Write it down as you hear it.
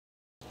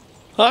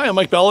Hi, I'm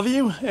Mike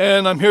Bellevue,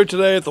 and I'm here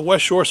today at the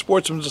West Shore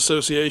Sportsmen's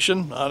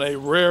Association on a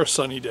rare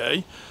sunny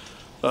day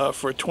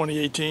for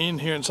 2018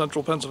 here in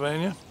central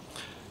Pennsylvania.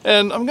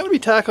 And I'm going to be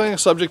tackling a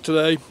subject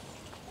today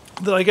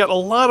that I get a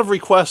lot of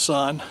requests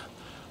on,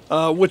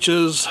 which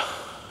is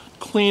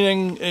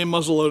cleaning a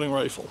muzzleloading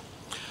rifle.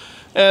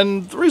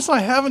 And the reason I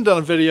haven't done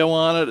a video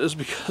on it is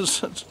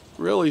because it's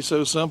really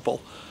so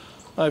simple.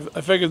 I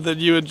figured that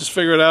you would just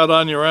figure it out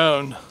on your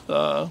own.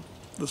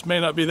 This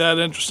may not be that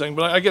interesting,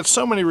 but I get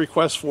so many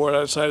requests for it,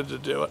 I decided to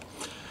do it.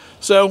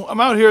 So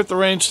I'm out here at the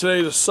range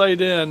today to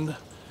sight in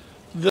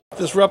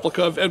this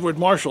replica of Edward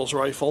Marshall's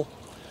rifle.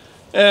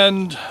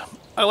 And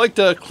I like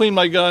to clean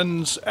my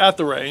guns at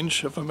the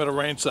range, if I'm at a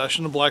range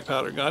session, a black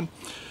powder gun.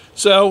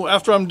 So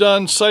after I'm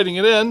done sighting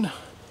it in,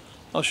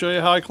 I'll show you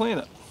how I clean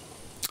it.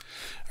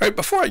 All right,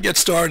 before I get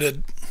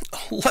started,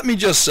 let me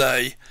just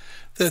say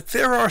that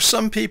there are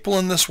some people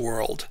in this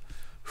world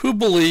who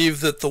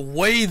believe that the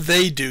way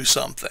they do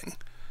something,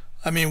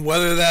 I mean,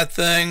 whether that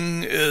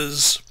thing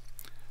is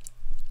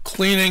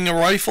cleaning a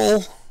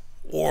rifle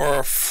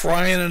or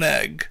frying an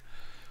egg,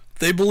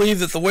 they believe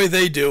that the way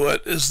they do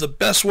it is the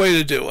best way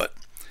to do it,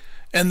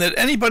 and that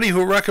anybody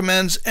who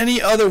recommends any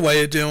other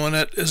way of doing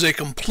it is a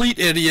complete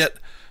idiot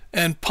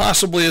and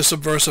possibly a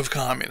subversive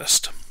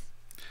communist.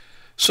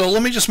 So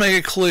let me just make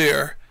it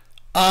clear,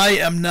 I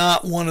am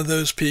not one of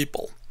those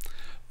people.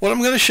 What I'm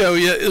going to show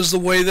you is the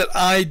way that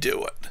I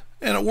do it,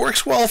 and it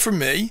works well for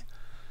me.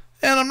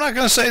 And I'm not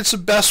going to say it's the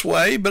best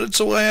way, but it's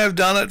the way I've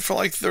done it for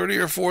like 30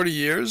 or 40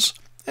 years,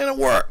 and it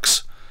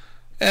works.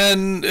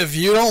 And if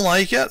you don't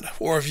like it,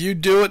 or if you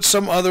do it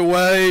some other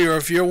way, or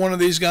if you're one of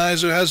these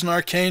guys who has an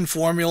arcane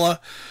formula,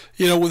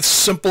 you know, with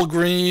simple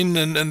green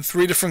and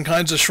 3 different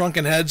kinds of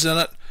shrunken heads in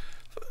it,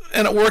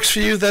 and it works for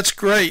you, that's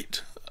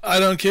great.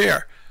 I don't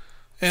care.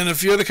 And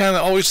if you're the kind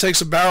that always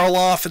takes a barrel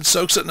off and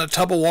soaks it in a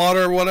tub of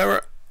water or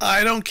whatever,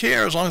 I don't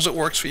care as long as it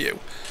works for you.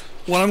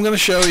 What I'm going to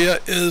show you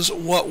is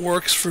what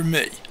works for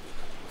me.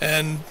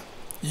 And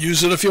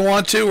use it if you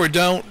want to, or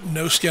don't.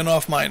 No skin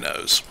off my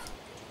nose.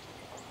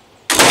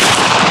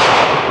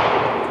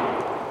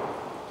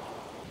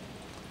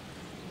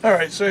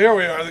 Alright, so here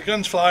we are. The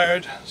gun's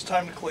fired. It's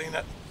time to clean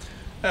it.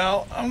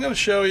 Now, I'm going to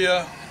show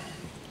you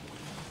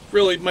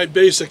really my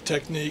basic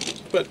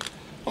technique, but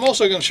I'm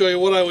also going to show you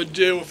what I would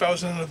do if I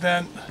was in an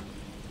event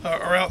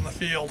or out in the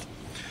field.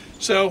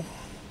 So,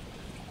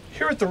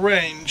 here at the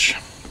range,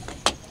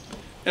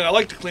 and I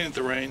like to clean at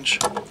the range,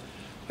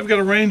 I've got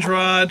a range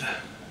rod.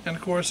 And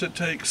of course it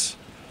takes,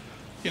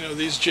 you know,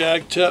 these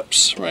jag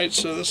tips, right?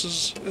 So this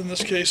is, in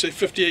this case, a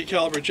 58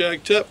 caliber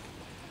jag tip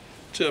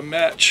to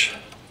match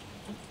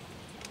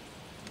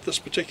this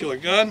particular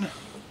gun.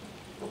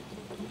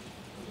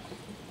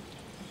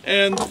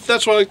 And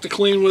that's what I like to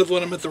clean with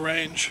when I'm at the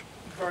range.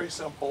 Very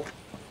simple.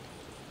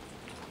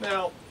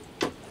 Now,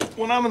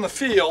 when I'm in the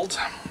field,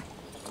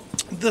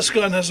 this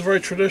gun has a very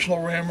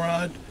traditional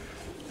ramrod.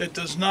 It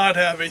does not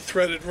have a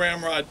threaded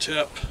ramrod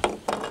tip.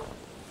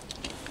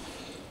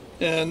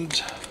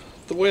 And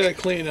the way I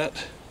clean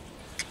it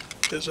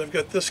is I've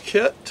got this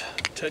kit,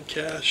 Ted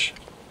Cash.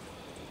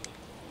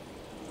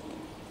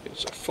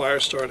 It's a fire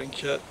starting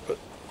kit, but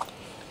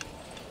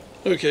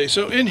okay,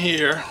 so in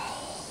here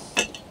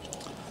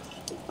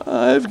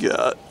I've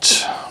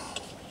got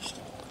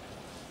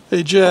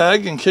a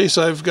jag in case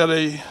I've got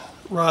a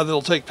rod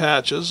that'll take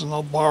patches, and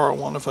I'll borrow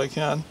one if I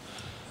can.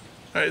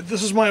 Alright,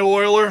 this is my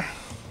oiler,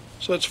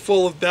 so it's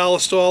full of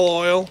ballistol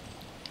oil.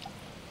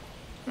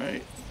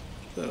 Right,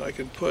 that I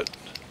can put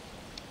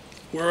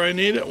where I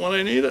need it when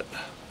I need it.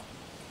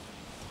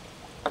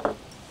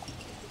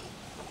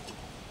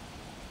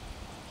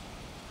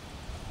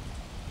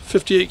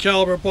 .58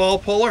 caliber ball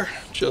puller,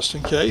 just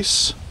in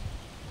case.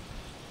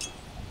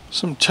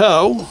 Some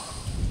tow.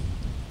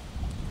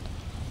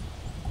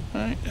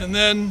 Right, and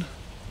then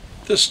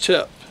this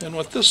tip. And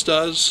what this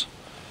does,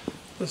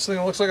 this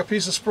thing looks like a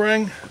piece of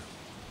spring.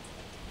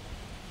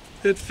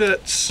 It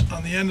fits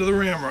on the end of the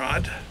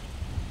ramrod.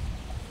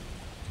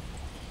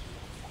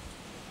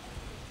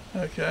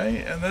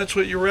 Okay, and that's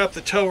what you wrap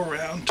the tow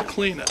around to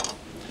clean it.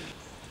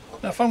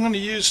 Now if I'm going to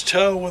use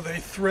tow with a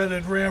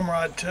threaded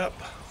ramrod tip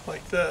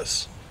like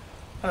this,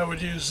 I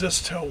would use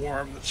this tow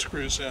worm that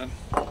screws in.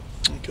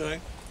 Okay,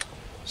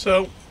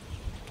 so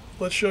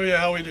let's show you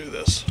how we do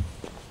this.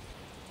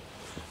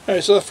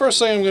 Alright, so the first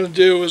thing I'm going to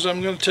do is I'm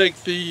going to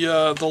take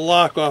the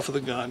lock off of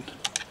the gun.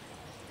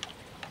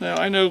 Now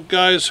I know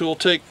guys who will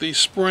take the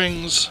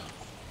springs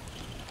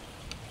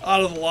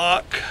out of the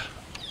lock.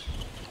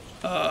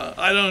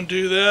 I don't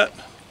do that,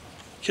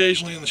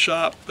 occasionally in the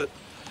shop, but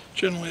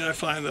generally I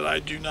find that I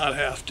do not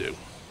have to.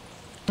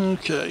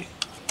 Okay,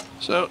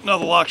 so now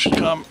the lock should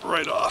come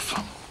right off.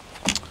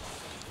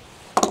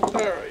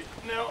 Alright,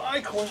 now I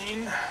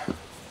clean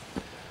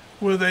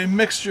with a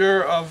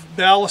mixture of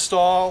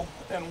ballistol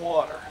and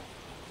water.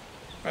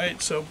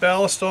 Right, so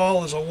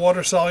ballistol is a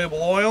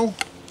water-soluble oil.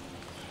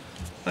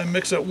 I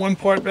mix it 1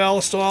 part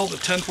ballistol to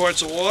 10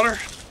 parts of water.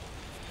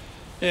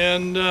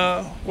 And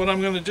what I'm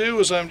going to do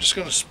is I'm just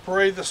going to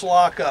spray this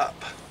lock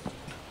up.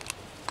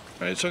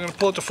 Alright, so I'm going to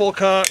pull it to full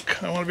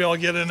cock. I want to be able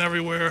to get in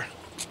everywhere.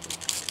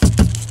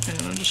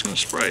 And I'm just going to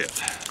spray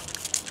it.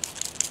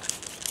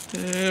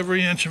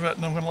 Every inch of it,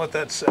 and I'm going to let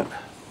that sit.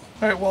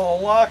 Alright, while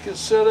the lock is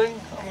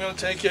sitting, I'm going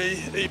to take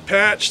a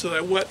patch that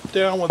I wet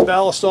down with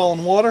ballistol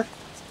and water.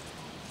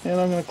 And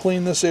I'm going to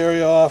clean this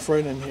area off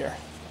right in here.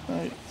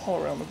 Alright,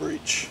 all around the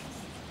breech.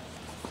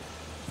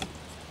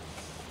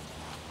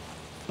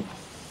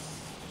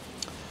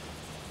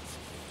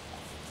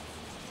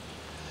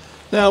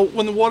 Now,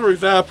 when the water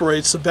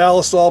evaporates, the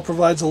ballistol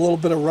provides a little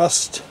bit of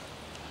rust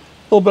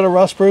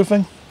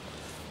proofing.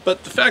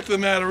 But the fact of the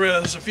matter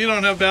is, if you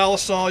don't have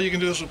ballistol, you can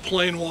do this with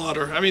plain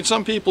water. I mean,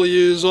 some people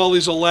use all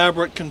these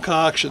elaborate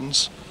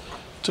concoctions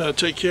to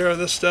take care of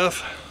this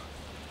stuff.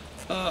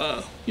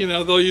 You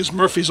know, they'll use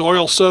Murphy's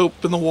oil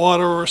soap in the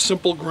water, or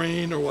Simple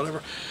Green, or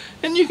whatever.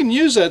 And you can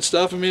use that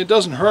stuff. I mean, it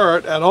doesn't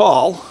hurt at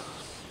all.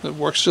 It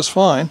works just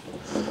fine.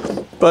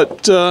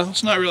 But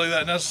it's not really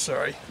that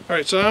necessary.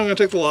 Alright, so I'm going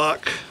to take the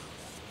lock.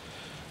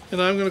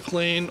 And I'm going to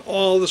clean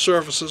all the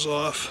surfaces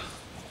off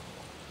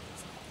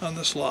on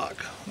this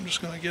lock. I'm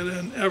just going to get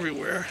in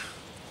everywhere.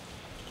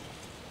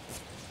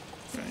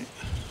 Right.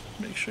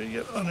 Make sure you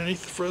get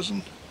underneath the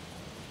frizzen.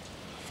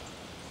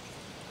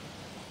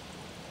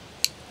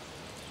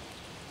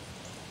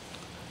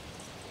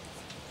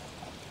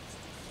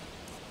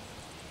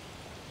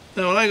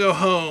 Now when I go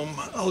home,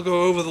 I'll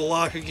go over the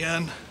lock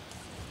again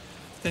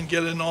and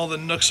get in all the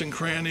nooks and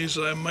crannies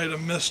that I might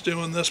have missed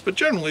doing this, but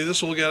generally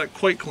this will get it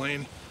quite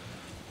clean.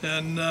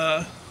 And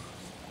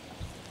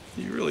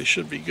you really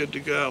should be good to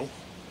go.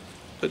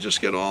 But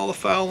just get all the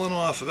fouling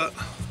off of it.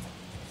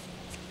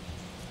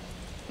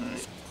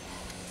 Right.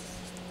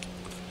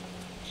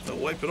 So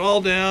wipe it all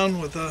down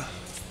with a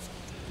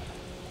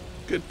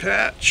good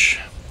patch.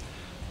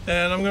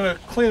 And I'm going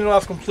to clean it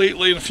off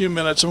completely in a few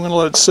minutes. I'm going to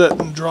let it sit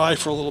and dry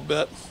for a little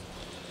bit.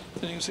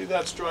 And you can see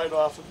that's dried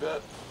off a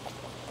bit.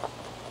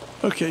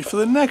 Okay, for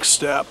the next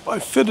step, I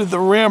fitted the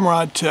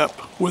ramrod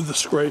tip with the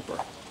scraper.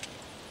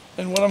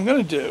 And what I'm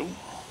going to do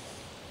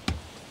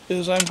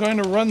is I'm going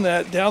to run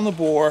that down the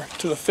bore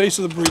to the face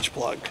of the breech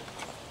plug.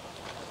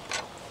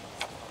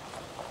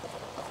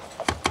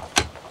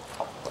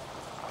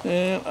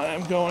 And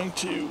I'm going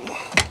to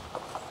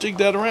dig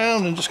that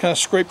around and just kind of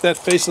scrape that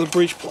face of the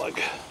breech plug.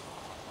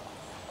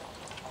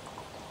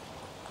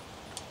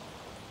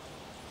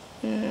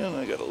 And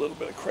I got a little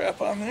bit of crap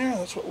on there,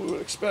 that's what we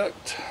would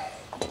expect.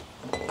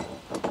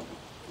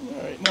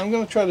 Alright, now I'm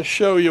going to try to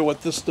show you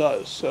what this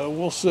does, so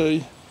we'll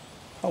see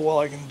how well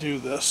I can do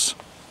this.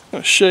 I'm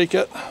going to shake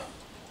it.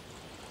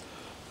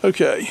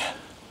 Okay.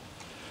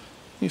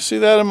 You see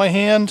that in my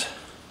hand?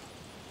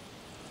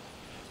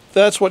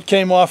 That's what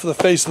came off of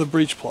the face of the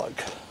breech plug.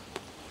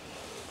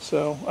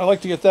 So I like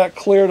to get that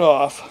cleared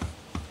off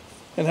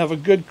and have a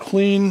good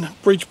clean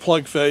breech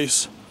plug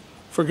face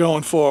for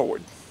going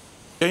forward.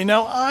 Okay,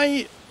 now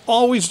I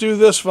always do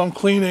this if I'm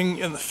cleaning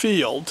in the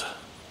field.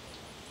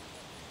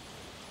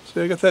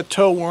 See, I got that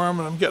toe worm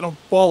and I'm getting a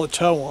ball of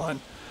toe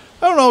on.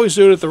 I don't always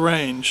do it at the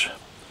range,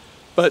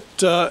 but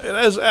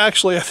it is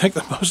actually, I think,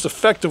 the most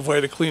effective way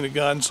to clean a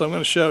gun, so I'm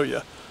going to show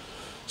you.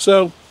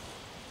 So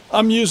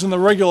I'm using the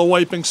regular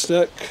wiping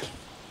stick.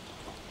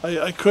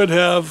 I could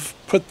have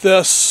put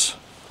this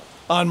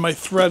on my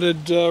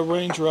threaded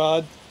range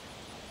rod,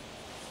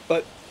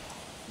 but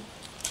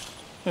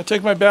I'm going to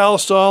take my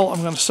ballistol,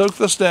 I'm going to soak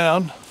this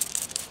down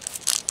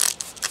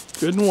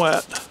good and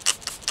wet.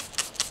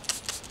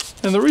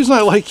 And the reason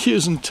I like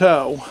using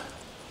toe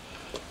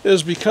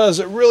is because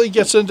it really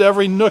gets into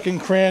every nook and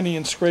cranny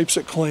and scrapes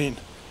it clean.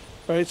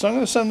 Right, so I'm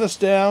going to send this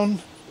down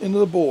into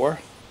the bore.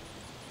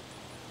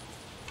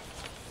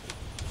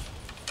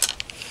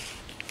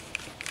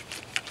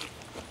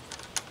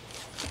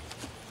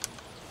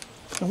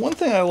 And one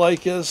thing I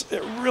like is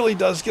it really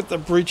does get the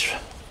breech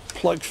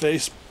plug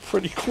face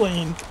pretty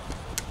clean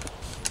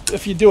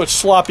if you do it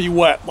sloppy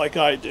wet like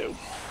I do.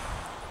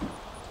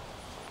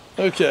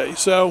 Okay,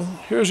 so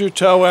here's your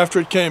toe after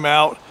it came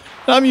out.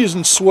 Now I'm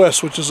using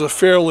Swiss, which is a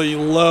fairly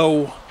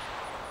low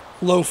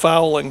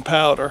fouling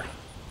powder.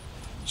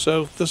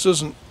 So this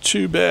isn't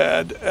too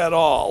bad at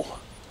all.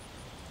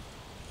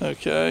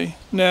 Okay,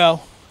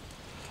 now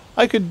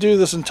I could do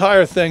this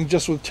entire thing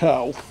just with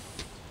toe.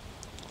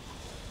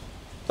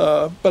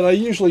 But I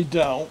usually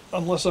don't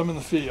unless I'm in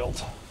the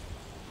field.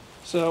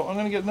 So I'm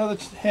going to get another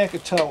hank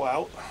of toe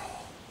out.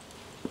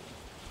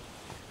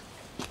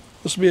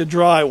 This will be a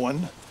dry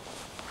one.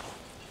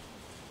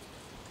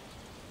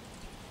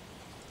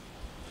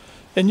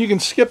 And you can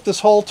skip this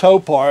whole toe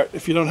part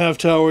if you don't have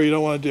toe or you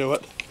don't want to do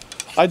it.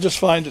 I just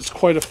find it's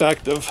quite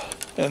effective,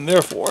 and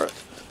therefore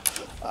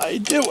I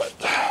do it.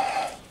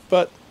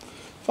 But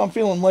if I'm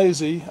feeling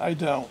lazy, I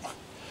don't.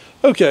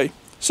 Okay,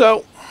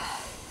 so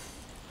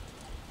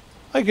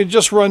I could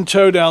just run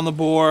toe down the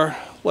bore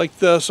like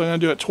this. I'm going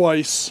to do it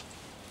twice.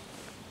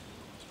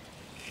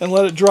 And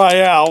let it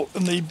dry out,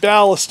 and the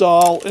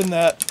ballistol in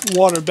that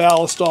water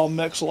ballistol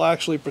mix will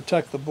actually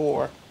protect the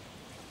bore.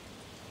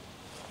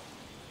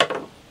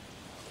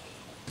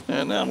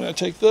 And now I'm going to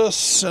take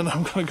this and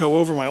I'm going to go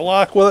over my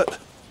lock with it.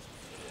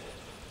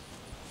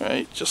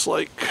 Right, just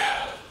like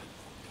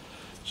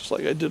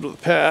I did with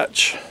the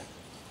patch.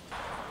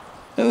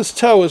 And this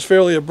tow is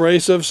fairly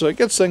abrasive, so it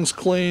gets things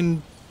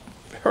cleaned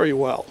very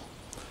well.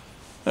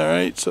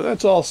 Alright, so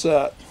that's all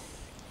set.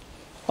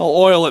 I'll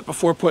oil it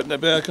before putting it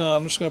back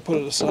on. I'm just going to put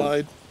it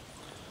aside.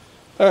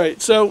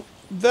 Alright, so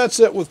that's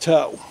it with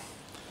tow.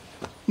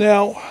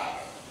 Now,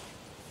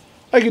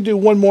 I could do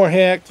one more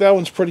hack. That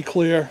one's pretty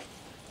clear.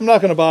 I'm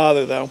not going to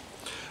bother though.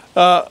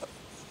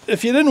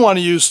 If you didn't want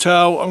to use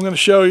tow, I'm going to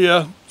show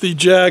you the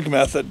jag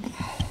method.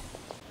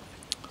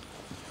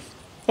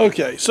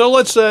 Okay, so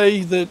let's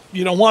say that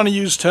you don't want to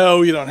use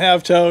tow, you don't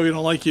have tow, you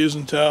don't like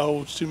using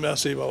tow, it's too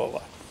messy, blah, blah,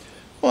 blah.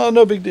 Well,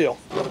 no big deal.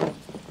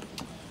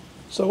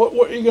 So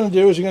what you're going to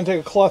do is you're going to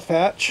take a cloth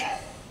patch.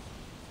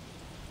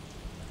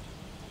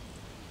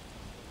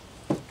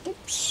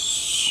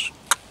 Oops.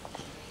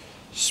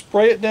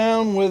 Spray it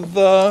down with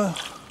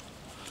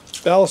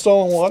ballast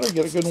oil and water,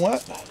 get it good and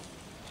wet.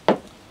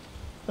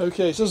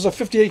 Okay, so this is a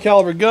 58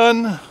 caliber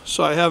gun,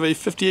 so I have a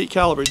 58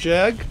 caliber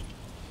jag.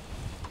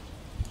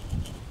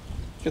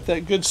 Get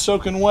that good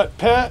soaking wet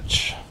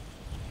patch.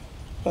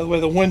 By the way,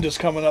 the wind is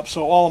coming up,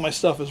 so all of my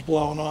stuff is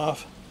blowing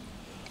off.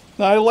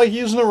 Now I like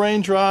using a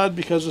range rod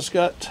because it's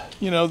got,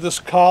 you know, this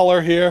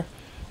collar here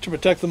to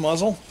protect the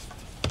muzzle.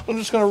 I'm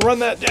just going to run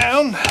that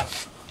down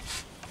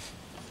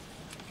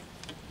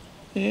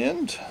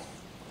and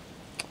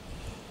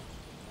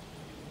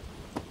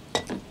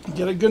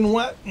get it good and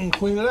wet and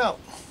clean it out.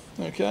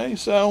 Okay,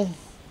 so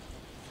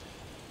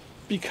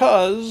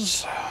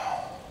because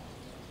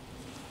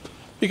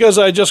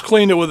I just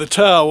cleaned it with a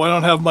tow, I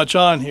don't have much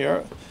on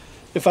here.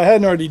 If I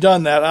hadn't already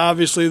done that,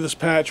 obviously this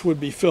patch would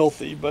be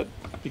filthy, but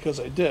because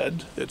I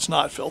did, it's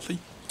not filthy.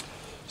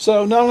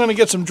 So now I'm going to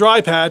get some dry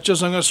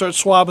patches. I'm going to start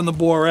swabbing the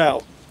bore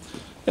out.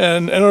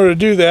 And in order to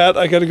do that,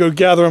 I got to go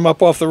gather them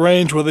up off the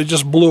range where they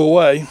just blew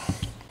away.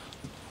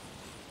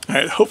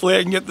 Alright, hopefully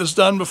I can get this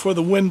done before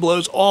the wind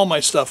blows all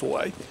my stuff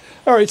away.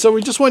 Alright, so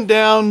we just went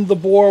down the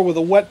bore with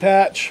a wet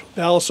patch,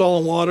 ballast oil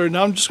and water.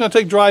 Now I'm just going to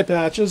take dry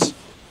patches,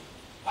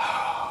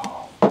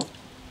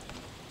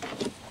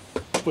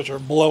 which are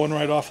blowing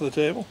right off of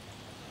the table.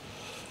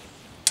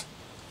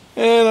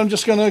 And I'm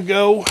just going to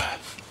go,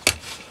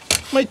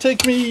 might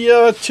take me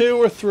 2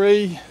 or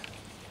 3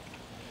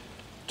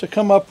 to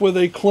come up with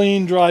a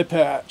clean dry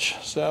patch.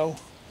 So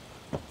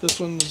this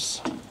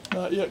one's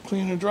not yet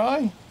clean or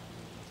dry.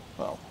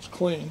 Well, it's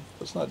clean,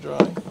 but it's not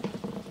dry.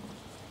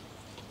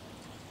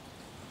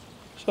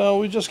 So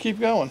we just keep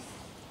going.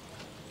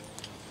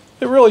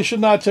 It really should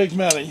not take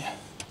many.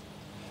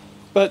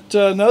 But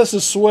now this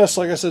is Swiss.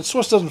 Like I said,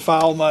 Swiss doesn't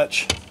foul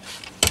much.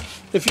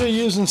 If you're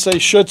using, say,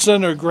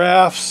 Schutzen or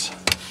Grafs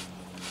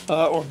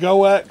or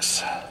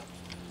Goex,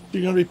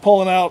 you're going to be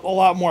pulling out a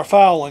lot more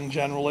fouling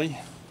generally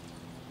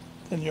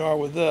than you are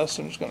with this.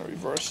 I'm just going to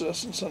reverse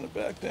this and send it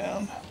back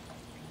down.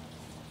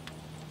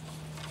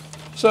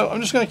 So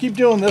I'm just going to keep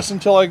doing this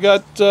until I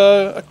got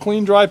a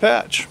clean dry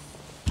patch.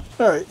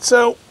 Alright,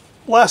 so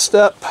last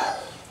step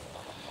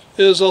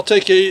is I'll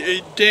take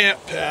a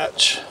damp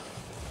patch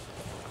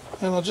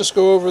and I'll just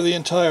go over the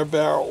entire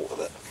barrel with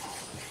it.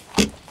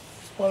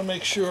 Want to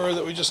make sure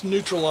that we just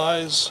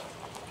neutralize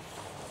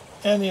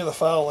any of the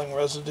fouling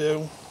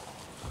residue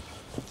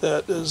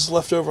that is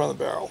left over on the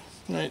barrel.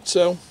 Alright,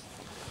 so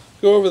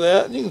go over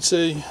that and you can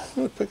see I'm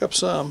going to pick up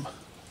some.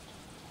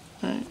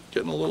 Alright,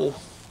 getting a little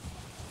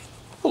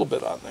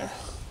bit on there.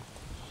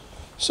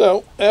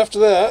 So after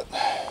that,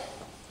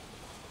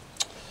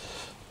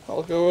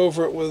 I'll go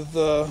over it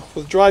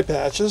with dry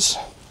patches.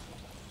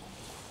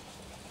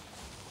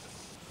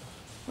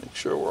 Make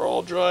sure we're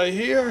all dry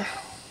here.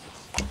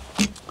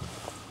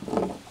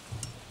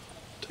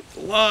 Take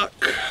the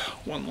lock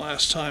one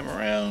last time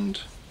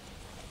around.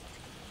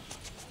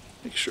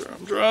 Make sure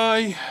I'm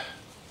dry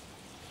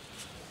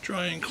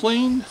and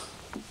clean.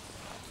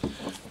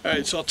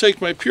 Alright, so I'll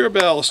take my pure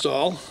ballast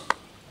oil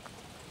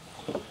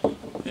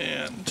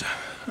and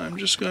I'm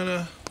just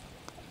gonna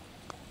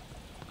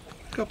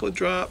put a couple of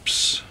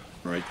drops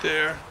right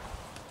there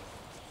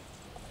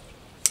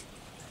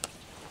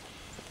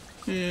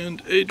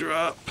and a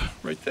drop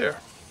right there.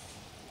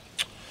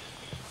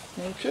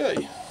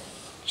 Okay,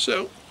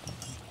 so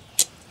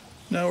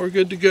now we're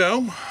good to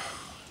go.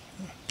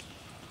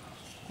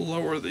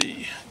 Lower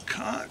the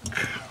cock,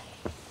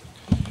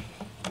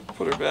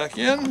 put her back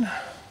in.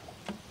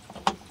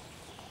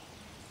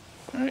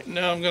 Alright,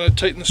 now I'm going to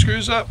tighten the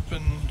screws up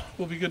and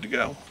we'll be good to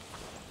go.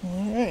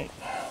 Alright,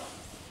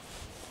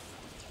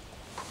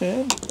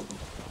 and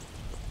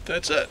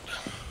that's it.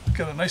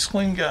 Got a nice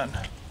clean gun.